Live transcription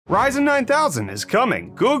Ryzen 9000 is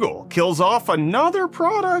coming, Google kills off another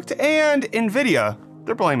product, and Nvidia,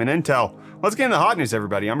 they're blaming Intel. Let's get into the hot news,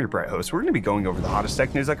 everybody. I'm your Brett host. We're going to be going over the hottest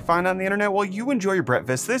tech news I can find on the internet while you enjoy your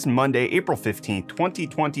breakfast this Monday, April 15th,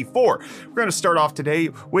 2024. We're going to start off today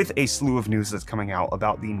with a slew of news that's coming out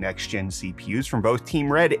about the next-gen CPUs from both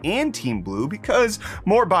Team Red and Team Blue because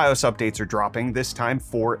more BIOS updates are dropping, this time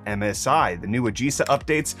for MSI. The new AGESA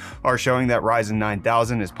updates are showing that Ryzen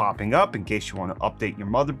 9000 is popping up. In case you want to update your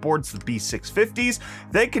motherboards, the B650s,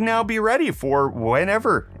 they can now be ready for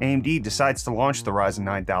whenever AMD decides to launch the Ryzen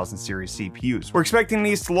 9000 series CPUs. We're expecting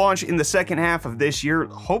these to launch in the second half of this year,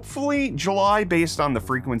 hopefully July, based on the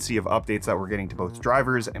frequency of updates that we're getting to both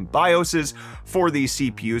drivers and BIOSes for these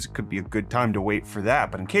CPUs. It could be a good time to wait for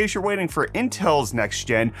that. But in case you're waiting for Intel's next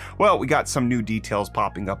gen, well, we got some new details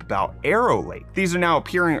popping up about Arrow Lake. These are now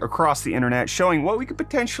appearing across the internet, showing what we could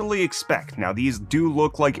potentially expect. Now, these do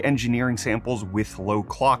look like engineering samples with low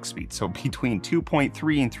clock speed, so between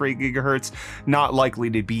 2.3 and 3 gigahertz, not likely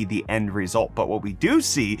to be the end result. But what we do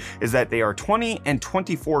see is that they are 20 and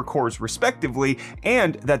 24 cores respectively,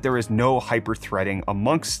 and that there is no hyper-threading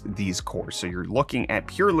amongst these cores. So you're looking at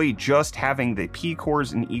purely just having the P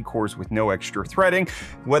cores and E cores with no extra threading.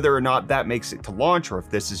 Whether or not that makes it to launch, or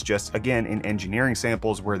if this is just, again, in engineering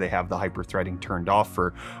samples where they have the hyper-threading turned off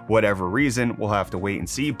for whatever reason, we'll have to wait and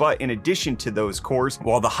see. But in addition to those cores,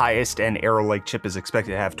 while the highest end Arrow Lake chip is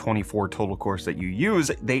expected to have 24 total cores that you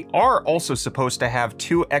use, they are also supposed to have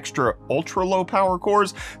 2 extra ultra low power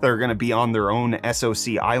cores that are going to be on their own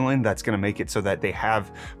SoC island. That's going to make it so that they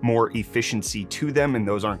have more efficiency to them, and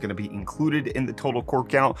those aren't going to be included in the total core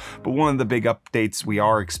count. But one of the big updates we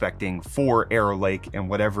are expecting for Arrow Lake, and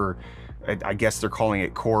whatever, I guess they're calling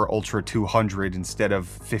it Core Ultra 200 instead of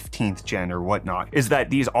 15th gen or whatnot, is that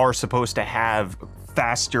these are supposed to have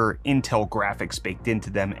faster Intel graphics baked into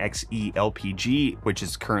them, XeLPG, which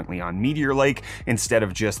is currently on Meteor Lake, instead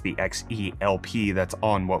of just the XeLP that's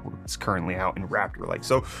on what's currently out in Raptor Lake.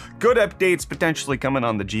 So good updates potentially coming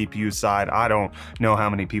on the GPU side. I don't know how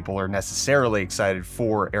many people are necessarily excited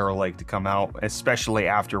for Arrow Lake to come out, especially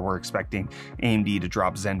after we're expecting AMD to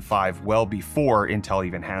drop Zen 5 well before Intel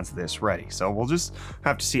even has this ready. So we'll just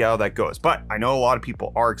have to see how that goes. But I know a lot of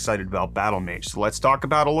people are excited about Battlemage, so let's talk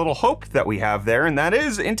about a little hope that we have there, and that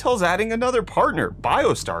is Intel's adding another partner,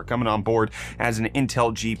 BioStar, coming on board as an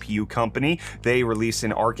Intel GPU company. They released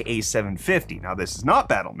an Arc A750. Now, this is not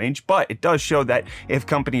Battlemage, but it does show that if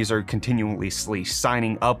companies are continuously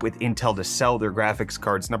signing up with Intel to sell their graphics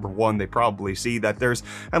cards, number one, they probably see that there's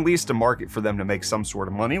at least a market for them to make some sort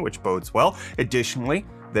of money, which bodes well. Additionally,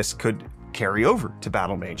 this could carry over to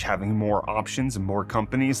Battlemage, having more options and more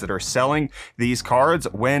companies that are selling these cards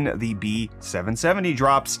when the B770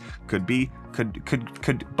 drops could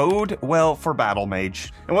bode well for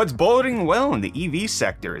Battlemage. And what's boding well in the EV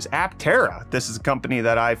sector is Aptera. This is a company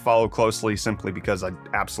that I follow closely simply because I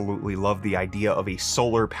absolutely love the idea of a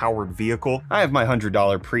solar powered vehicle. I have my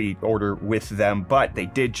 $100 pre-order with them, but they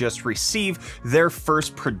did just receive their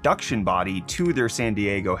first production body to their San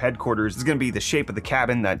Diego headquarters. It's going to be the shape of the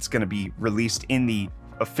cabin that's going to be released in the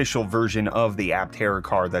official version of the Aptera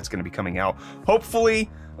car that's going to be coming out,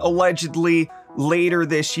 hopefully, allegedly, later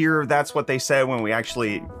this year. That's what they said when we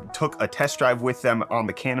actually took a test drive with them on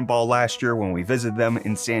the Cannonball last year when we visited them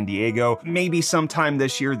in San Diego. Maybe sometime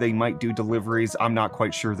this year they might do deliveries. I'm not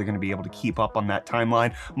quite sure they're going to be able to keep up on that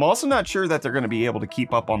timeline. I'm also not sure that they're going to be able to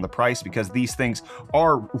keep up on the price because these things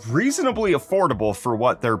are reasonably affordable for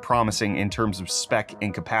what they're promising in terms of spec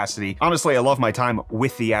and capacity. Honestly, I love my time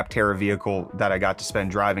with the Aptera vehicle that I got to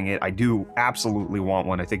spend driving it. I do absolutely want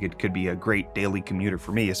one. I think it could be a great daily commuter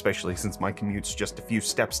for me, especially since my commute's just a few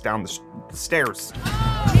steps down the stairs.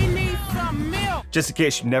 Just in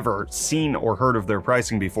case you've never seen or heard of their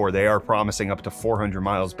pricing before, they are promising up to 400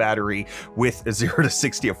 miles battery with a 0 to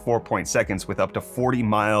 60 of 4 seconds with up to 40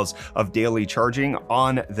 miles of daily charging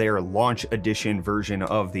on their launch edition version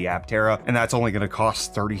of the Aptera. And that's only going to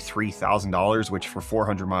cost $33,000, which for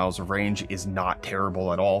 400 miles of range is not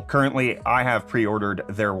terrible at all. Currently, I have pre-ordered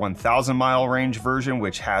their 1,000 mile range version,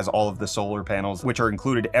 which has all of the solar panels, which are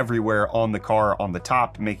included everywhere on the car on the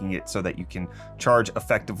top, making it so that you can charge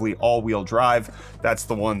effectively all-wheel drive. That's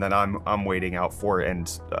the one that I'm waiting out for,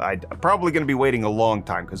 and I'm probably going to be waiting a long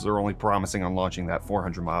time because they're only promising on launching that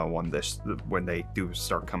 400 mile one when they do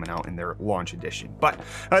start coming out in their launch edition. But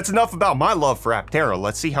that's enough about my love for Aptera.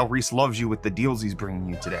 Let's see how Reece loves you with the deals he's bringing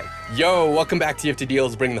you today. Yo, welcome back to UFT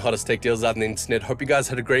Deals, bringing the hottest tech deals out on the internet. Hope you guys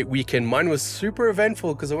had a great weekend. Mine was super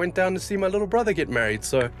eventful because I went down to see my little brother get married,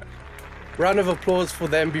 so Round of applause for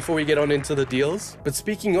them before we get on into the deals. But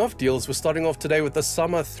speaking of deals, we're starting off today with the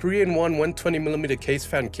summer 3-in-1 120mm case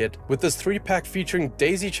fan kit with this 3-pack featuring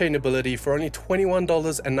daisy chain ability for only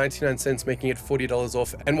 $21.99, making it $40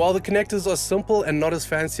 off. And while the connectors are simple and not as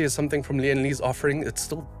fancy as something from Lian Li's offering, it's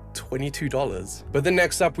still $22. But then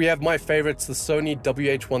next up we have my favorites, the Sony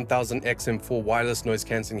WH-1000XM4 wireless noise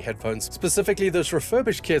cancelling headphones. Specifically this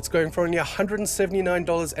refurbished kit's going for only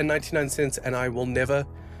 $179.99, and I will never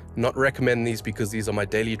not recommend these because these are my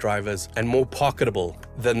daily drivers and more pocketable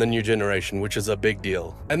than the new generation, which is a big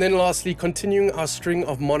deal. And then lastly, continuing our string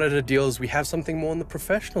of monitor deals, we have something more on the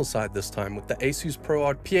professional side this time with the Asus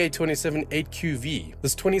ProArt PA27 8QV.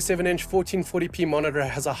 This 27-inch 1440p monitor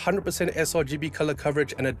has 100% sRGB color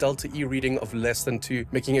coverage and a Delta E reading of less than 2,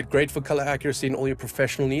 making it great for color accuracy and all your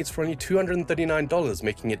professional needs for only $239,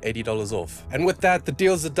 making it $80 off. And with that, the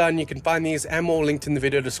deals are done. You can find these and more linked in the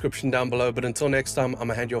video description down below. But until next time, I'm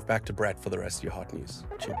gonna hand you off back to Brett for the rest of your hot news.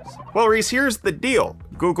 Cheers. Well, Reece, here's the deal.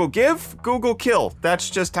 Google give, Google kill. That's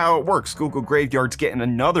just how it works. Google Graveyard's getting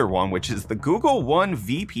another one, which is the Google One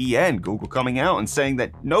VPN. Google coming out and saying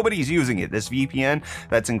that nobody's using it. This VPN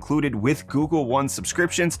that's included with Google One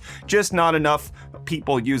subscriptions, just not enough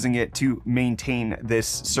people using it to maintain this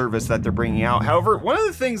service that they're bringing out. However, one of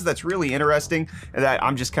the things that's really interesting that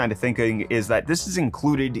I'm just kind of thinking is that this is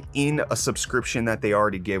included in a subscription that they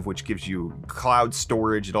already give, which gives you cloud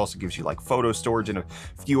storage. It also gives you like photo storage and a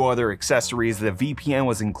few other accessories. The VPN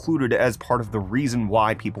was included as part of the reason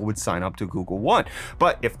why people would sign up to Google One.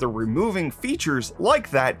 But if they're removing features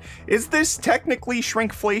like that, is this technically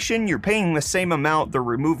shrinkflation? You're paying the same amount, they're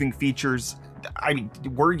removing features. I mean,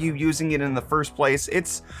 were you using it in the first place?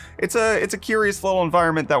 It's a curious little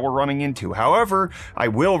environment that we're running into. However, I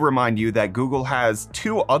will remind you that Google has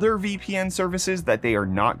 2 other VPN services that they are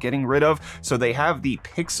not getting rid of. So they have the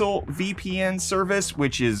Pixel VPN service,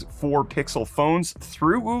 which is for Pixel phones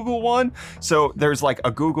through Google One. So there's like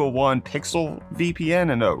a Google One Pixel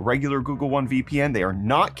VPN and a regular Google One VPN. They are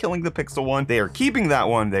not killing the Pixel one. They are keeping that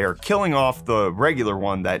one. They are killing off the regular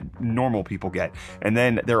one that normal people get. And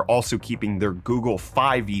then they're also keeping their Google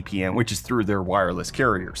Fi VPN, which is through their wireless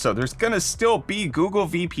carrier. So there's gonna still be Google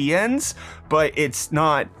VPNs, but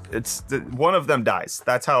one of them dies.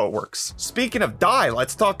 That's how it works. Speaking of die,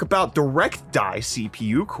 let's talk about direct die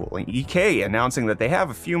CPU cooling. EK announcing that they have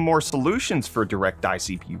a few more solutions for direct die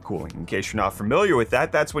CPU cooling. In case you're not familiar with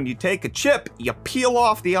that, that's when you take a chip, you peel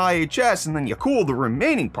off the IHS, and then you cool the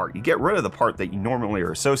remaining part. You get rid of the part that you normally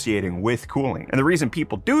are associating with cooling. And the reason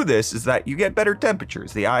people do this is that you get better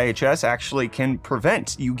temperatures. The IHS actually can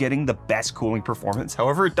prevent you getting the best cooling performance.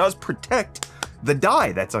 However, it does protect the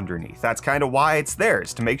die that's underneath. That's kind of why it's there,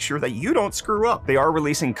 is to make sure that you don't screw up. They are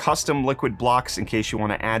releasing custom liquid blocks in case you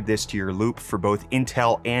want to add this to your loop for both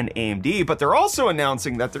Intel and AMD, but they're also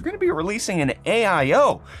announcing that they're going to be releasing an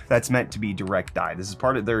AIO that's meant to be direct die. This is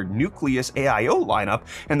part of their Nucleus AIO lineup,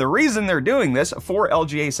 and the reason they're doing this for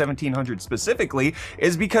LGA 1700 specifically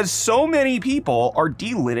is because so many people are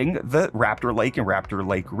delitting the Raptor Lake and Raptor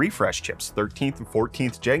Lake refresh chips. 13th and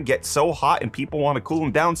 14th gen get so hot and people want to cool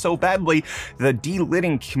them down so badly, the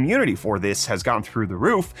delitting community for this has gone through the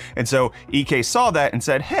roof. And so EK saw that and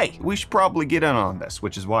said, hey, we should probably get in on this,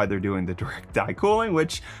 which is why they're doing the direct die cooling,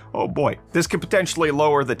 which, oh boy, this could potentially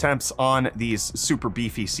lower the temps on these super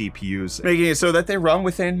beefy CPUs, making it so that they run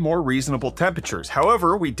within more reasonable temperatures.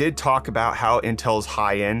 However, we did talk about how Intel's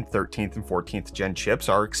high-end 13th and 14th gen chips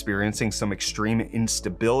are experiencing some extreme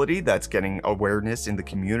instability that's getting awareness in the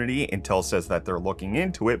community. Intel says that they're looking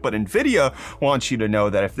into it, but Nvidia wants you to know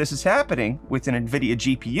that if this is happening with an Nvidia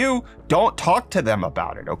GPU, don't talk to them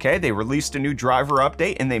about it, okay? They released a new driver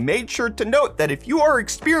update and they made sure to note that if you are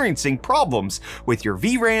experiencing problems with your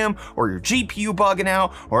VRAM or your GPU bugging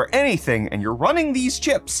out or anything and you're running these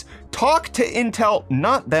chips, talk to Intel,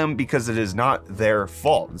 not them, because it is not their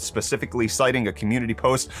fault. Specifically citing a community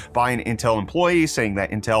post by an Intel employee saying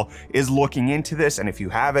that Intel is looking into this, and if you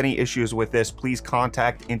have any issues with this, please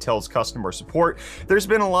contact Intel's customer support. There's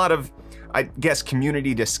been a lot of, I guess,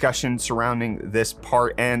 community discussion surrounding this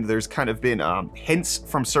part, and there's kind of been hints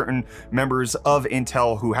from certain members of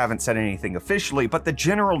Intel who haven't said anything officially, but the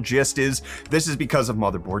general gist is this is because of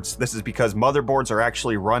motherboards. This is because motherboards are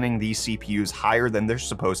actually running these CPUs higher than they're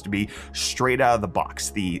supposed to be straight out of the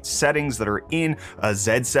box. The settings that are in a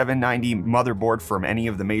Z790 motherboard from any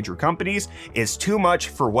of the major companies is too much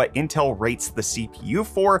for what Intel rates the CPU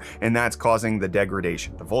for, and that's causing the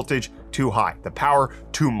degradation. The voltage too high, the power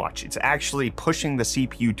too much. It's actually pushing the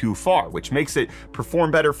CPU too far, which makes it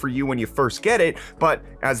perform better for you when you first get it, but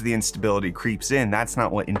as the instability creeps in, that's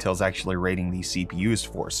not what Intel's actually rating these CPUs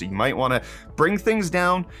for. So you might want to bring things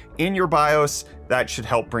down in your BIOS. That should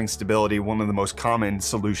help bring stability. One of the most common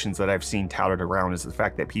solutions that I've seen touted around is the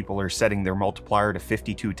fact that people are setting their multiplier to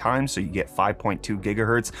 52 times, so you get 5.2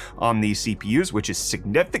 gigahertz on these CPUs, which is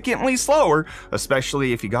significantly slower,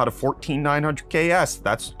 especially if you got a 14900KS.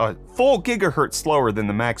 That's a full gigahertz slower than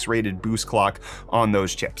the max rated boost clock on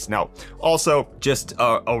those chips. Now, also, just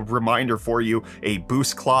a reminder for you, a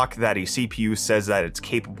boost clock that a CPU says that it's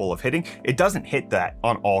capable of hitting, it doesn't hit that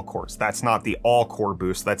on all cores. That's not the all core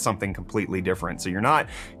boost. That's something completely different. So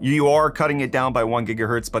you are cutting it down by 1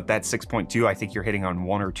 gigahertz, but that 6.2, I think you're hitting on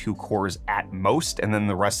 1 or 2 cores at most, and then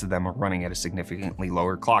the rest of them are running at a significantly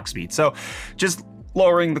lower clock speed. So just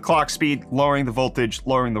lowering the clock speed, lowering the voltage,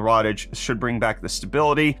 lowering the wattage should bring back the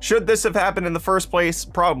stability. Should this have happened in the first place?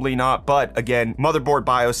 Probably not, but again, motherboard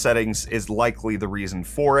BIOS settings is likely the reason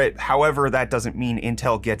for it. However, that doesn't mean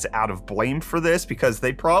Intel gets out of blame for this, because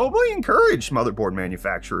they probably encourage motherboard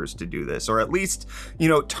manufacturers to do this, or at least, you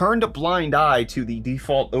know, turned a blind eye to the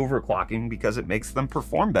default overclocking because it makes them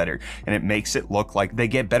perform better, and it makes it look like they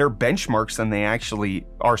get better benchmarks than they actually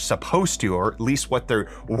are supposed to, or at least what they're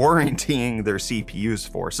warrantying their CPU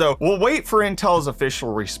for. So we'll wait for Intel's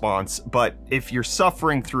official response, but if you're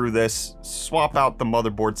suffering through this, swap out the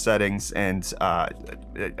motherboard settings and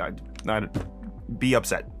be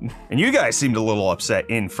upset. And you guys seemed a little upset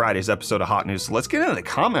in Friday's episode of Hot News, so let's get into the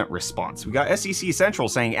comment response. We got SEC Central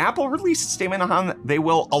saying Apple released a statement on they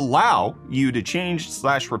will allow you to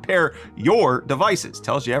change/repair your devices.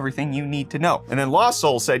 Tells you everything you need to know. And then Lost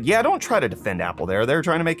Soul said, yeah, don't try to defend Apple there. They're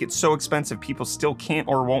trying to make it so expensive people still can't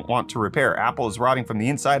or won't want to repair. Apple is rotting from the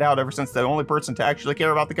inside out ever since the only person to actually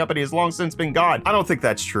care about the company has long since been gone. I don't think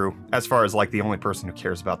that's true as far as like the only person who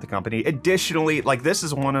cares about the company. Additionally, like this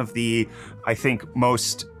is one of the, I think,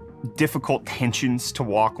 most difficult tensions to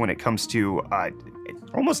walk when it comes to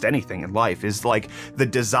almost anything in life, is like the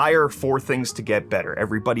desire for things to get better.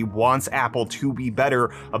 Everybody wants Apple to be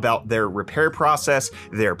better about their repair process.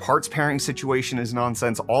 Their parts pairing situation is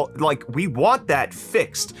nonsense. Like we want that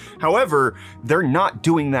fixed. However, they're not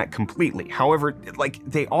doing that completely. However, like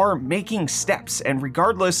they are making steps, and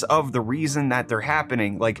regardless of the reason that they're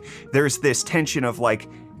happening, like there's this tension of like,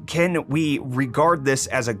 can we regard this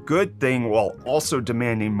as a good thing while also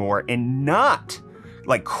demanding more and not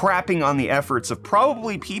like crapping on the efforts of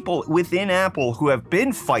probably people within Apple who have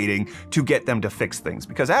been fighting to get them to fix things?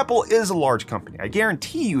 Because Apple is a large company. I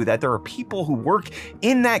guarantee you that there are people who work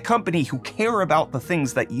in that company who care about the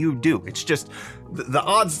things that you do. It's just the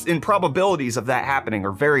odds and probabilities of that happening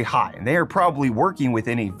are very high, and they are probably working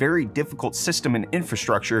within a very difficult system and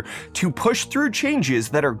infrastructure to push through changes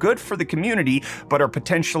that are good for the community, but are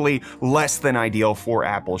potentially less than ideal for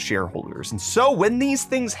Apple shareholders. And so when these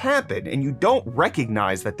things happen and you don't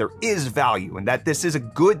recognize that there is value and that this is a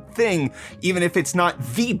good thing, even if it's not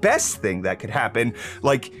the best thing that could happen,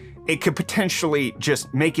 like it could potentially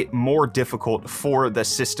just make it more difficult for the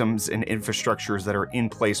systems and infrastructures that are in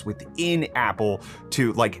place within Apple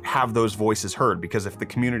to like have those voices heard. Because if the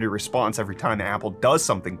community response every time Apple does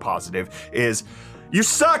something positive is, you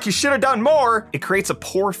suck, you should have done more, it creates a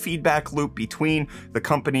poor feedback loop between the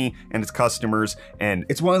company and its customers. And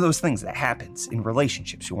it's one of those things that happens in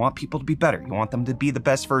relationships. You want people to be better. You want them to be the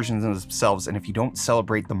best versions of themselves. And if you don't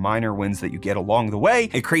celebrate the minor wins that you get along the way,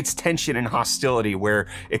 it creates tension and hostility where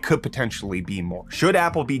it could potentially be more. Should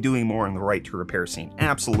Apple be doing more in the right to repair scene?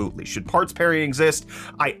 Absolutely. Should parts pairing exist?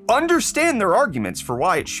 I understand their arguments for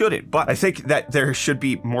why it shouldn't, but I think that there should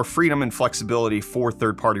be more freedom and flexibility for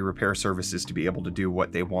third-party repair services to be able to do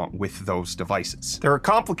what they want with those devices. There are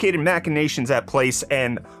complicated machinations at place,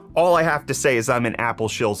 and all I have to say is I'm an Apple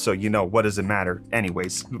shill, so you know, what does it matter?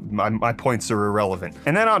 Anyways, my points are irrelevant.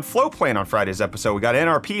 And then on Flowplane on Friday's episode, we got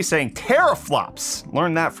NRP saying teraflops.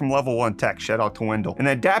 Learned that from Level 1 Tech. Shout out to Wendell. And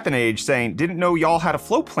then Dappinage saying, didn't know y'all had a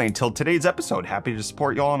Flowplane till today's episode. Happy to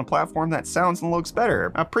support y'all on a platform that sounds and looks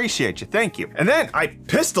better. I appreciate you. Thank you. And then I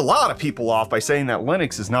pissed a lot of people off by saying that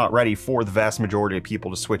Linux is not ready for the vast majority of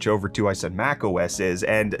people to switch over to. I said Mac OS is,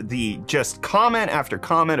 and the just comment after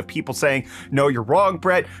comment of people saying, no, you're wrong,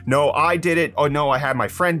 Brett. No, I did it. Oh no, I had my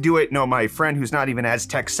friend do it. No, my friend who's not even as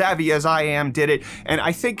tech savvy as I am did it. And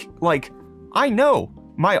I think, like, I know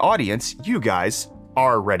my audience, you guys,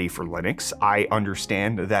 are ready for Linux. I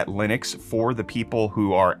understand that Linux, for the people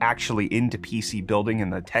who are actually into PC building in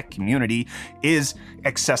the tech community, is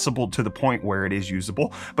accessible to the point where it is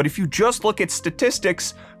usable. But if you just look at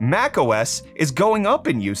statistics, macOS is going up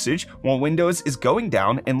in usage while Windows is going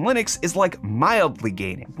down, and Linux is like mildly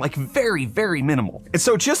gaining, like very, very minimal. And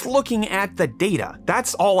so just looking at the data,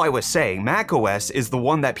 that's all I was saying. macOS is the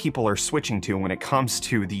one that people are switching to when it comes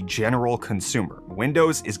to the general consumer.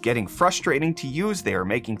 Windows is getting frustrating to use. They are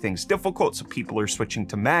making things difficult, so people are switching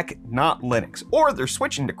to Mac, not Linux. Or they're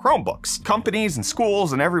switching to Chromebooks. Companies and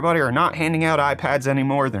schools and everybody are not handing out iPads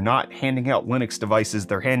anymore. They're not handing out Linux devices.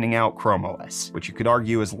 They're handing out Chrome OS, which you could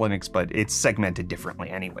argue is Linux, but it's segmented differently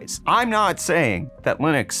anyways. I'm not saying that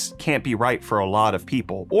Linux can't be right for a lot of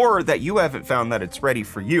people, or that you haven't found that it's ready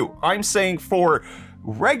for you. I'm saying for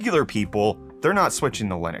regular people, they're not switching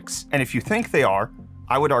to Linux. And if you think they are,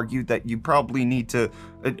 I would argue that you probably need to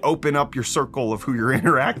open up your circle of who you're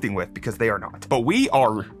interacting with, because they are not. But we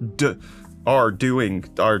are doing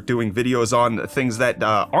videos on things that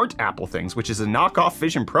aren't Apple things, which is a knockoff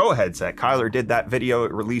Vision Pro headset. Kyler did that video,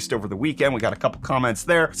 it released over the weekend. We got a couple comments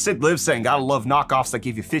there. Sid Lives saying, gotta love knockoffs that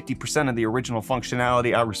give you 50% of the original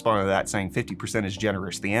functionality. I responded to that saying 50% is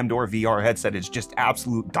generous. The Amdor VR headset is just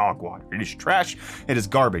absolute dog water. It is trash, it is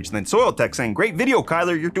garbage. And then Soil Tech saying, great video,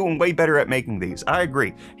 Kyler, you're doing way better at making these. I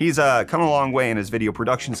agree. He's come a long way in his video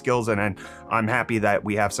production skills, and I'm happy that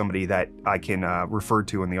we have somebody that I can refer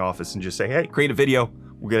to in the office and just say, hey, create a video,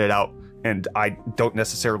 we'll get it out. And I don't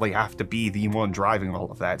necessarily have to be the one driving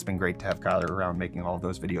all of that. It's been great to have Kyler around making all of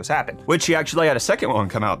those videos happen. Which he actually had a second one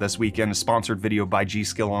come out this weekend, a sponsored video by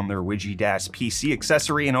G-Skill on their Widgie Dash PC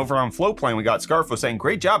accessory. And over on Flowplane, we got Scarfo saying,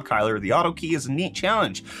 great job, Kyler. The auto key is a neat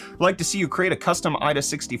challenge. I'd like to see you create a custom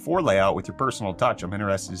IDA64 layout with your personal touch. I'm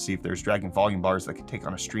interested to see if there's dragging volume bars that can take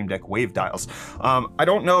on a Stream Deck wave dials. I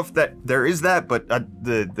don't know if there is that, but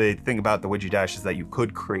the thing about the Widgie Dash is that you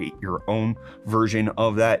could create your own version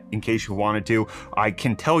of that in case you wanted to. I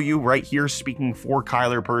can tell you right here, speaking for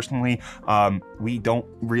Kyler personally, we don't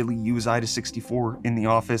really use IDA64 in the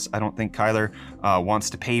office. I don't think Kyler wants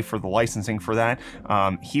to pay for the licensing for that.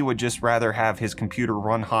 He would just rather have his computer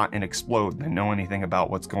run hot and explode than know anything about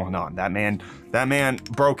what's going on. That man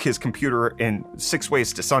broke his computer in 6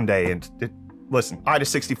 ways to Sunday, and listen,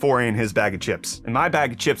 IDA64 ain't his bag of chips, and my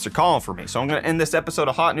bag of chips are calling for me. So I'm gonna end this episode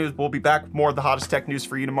of Hot News. We'll be back with more of the hottest tech news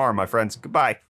for you tomorrow, my friends. Goodbye.